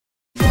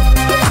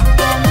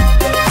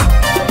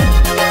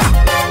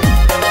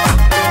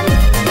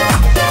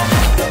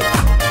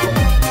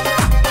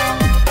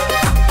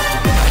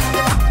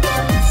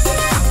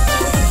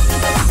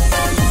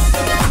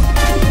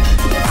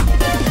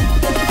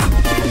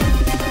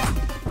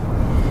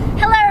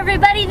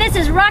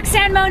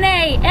Roxann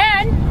Monet,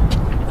 and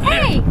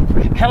hey!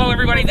 Hello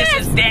everybody, this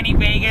is Danny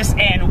Vegas,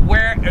 and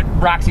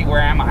Roxy,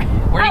 where am I?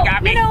 Where you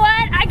got me? You know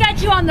what? I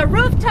got you on the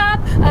rooftop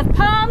of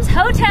Palms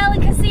Hotel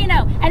and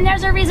Casino, and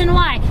there's a reason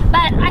why,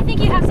 but I think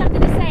you have something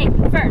to say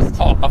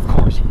first. Oh, of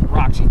course.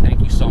 Roxy,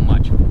 thank you so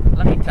much.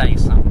 Let me tell you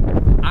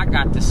something. I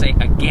got to say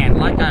again,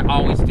 like I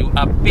always do,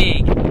 a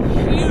big,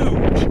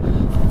 huge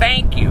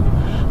thank you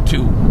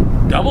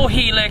to Double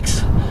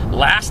Helix.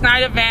 Last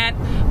night event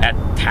at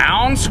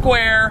Town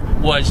Square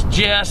was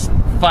just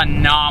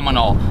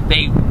phenomenal.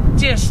 They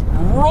just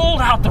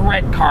rolled out the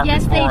red carpet.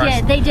 Yes, they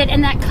did. They did.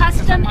 And that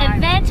custom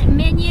event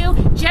menu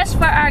just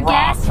for our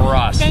guests. For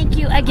us. Thank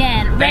you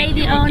again. Ray,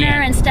 the owner,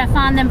 and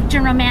Stefan, the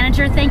general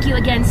manager, thank you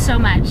again so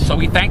much. So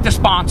we thank the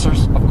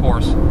sponsors, of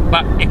course,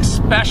 but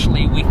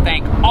especially we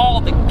thank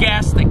all the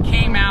guests that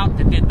came out,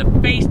 that did the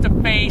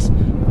face-to-face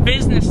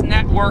business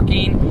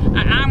networking.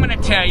 And I'm going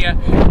to tell you,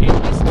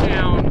 in this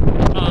town,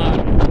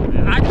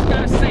 I just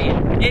got to say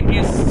it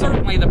is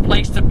certainly the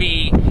place to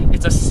be.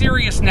 It's a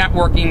serious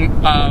networking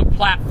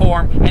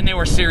platform, and there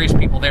were serious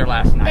people there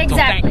last night.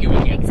 Exactly. So thank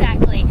you again.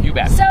 Exactly. You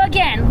bet. So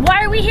again,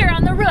 why are we here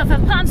on the roof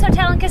of Palms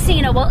Hotel and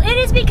Casino? Well, it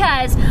is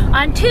because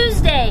on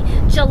Tuesday,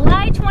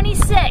 July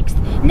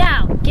 26th,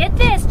 now get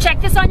this,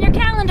 check this on your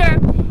calendar.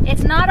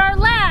 It's not our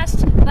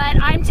last,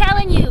 but I'm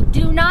telling you,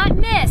 do not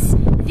miss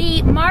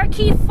the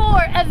Marquee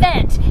 4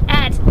 event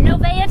at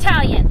Nove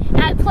Italian,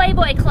 at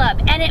Playboy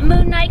Club, and at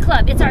Moon Night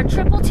Club. It's our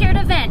triple-tiered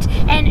event.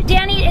 And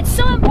Danny, it's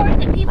so important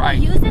that people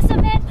use this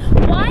event.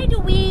 Why do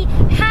we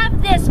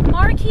have this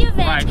marquee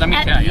event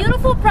at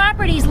beautiful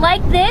properties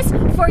like this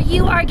for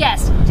you, our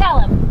guests? Tell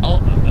them.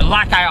 Oh,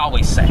 like I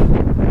always say,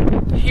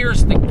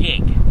 here's the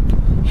gig.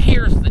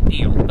 Here's the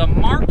deal. The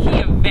marquee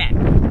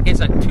event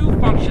is a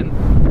two-function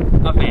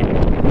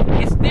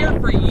event. It's there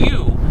for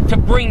you to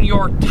bring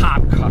your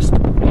top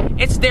customer.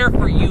 It's there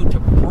for you to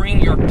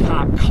bring your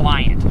top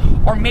client,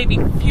 or maybe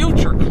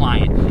future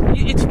client.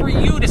 It's for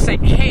you to say,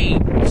 hey,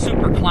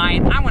 super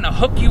client, I want to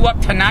hook you up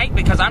tonight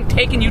because I'm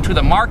taking you to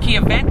the marquee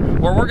event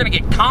where we're going to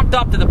get comped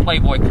up to the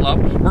Playboy Club.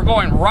 We're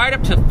going right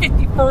up to the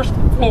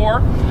 51st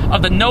floor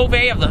of the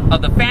Nove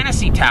of the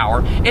Fantasy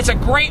Tower. It's a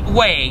great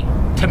way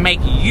to make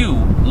you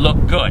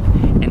look good.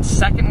 And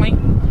secondly,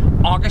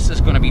 August is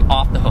going to be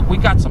off the hook. We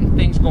got some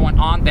things going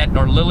on that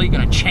are literally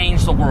going to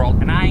change the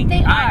world, and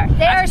they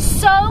are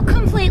so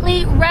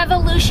completely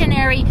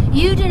revolutionary.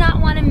 You do not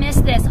want to miss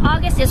this.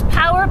 August is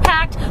power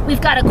packed.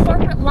 We've got a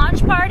corporate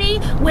launch party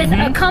with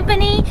a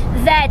company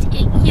that,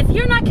 if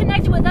you're not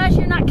connected with us,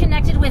 you're not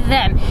connected with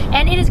them,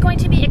 and it is going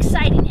to be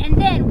exciting.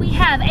 And then we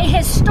have a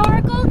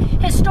historical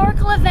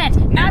event.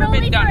 Never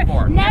been done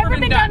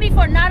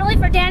before. Not only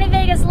for Danny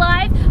Vegas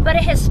Live, but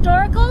a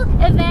historical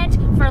event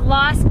for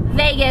Las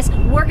Vegas.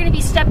 We're going to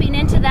be stepping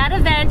into that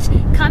event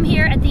come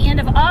here at the end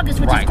of August,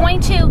 which is going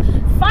to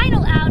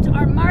final out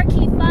our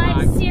Marquee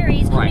 5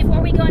 series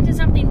before we go into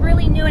something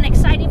really new and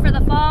exciting for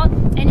the fall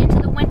and into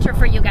the winter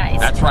for you guys.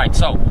 That's right.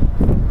 So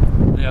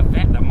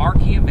the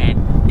Marquee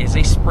event is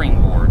a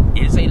springboard,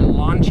 is a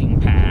launching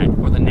pad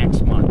for the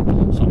next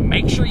month. So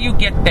make sure you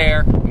get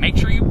there. Make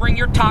sure you bring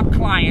your top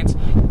clients.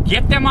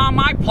 Get them on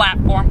my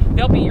platform.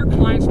 They'll be your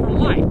clients for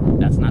life.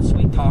 That's not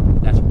sweet talk.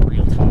 That's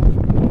real talk.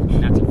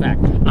 And that's a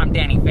fact. I'm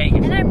Danny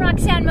Vegas. And I'm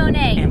Roxann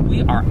Monet. And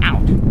we are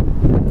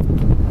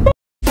out.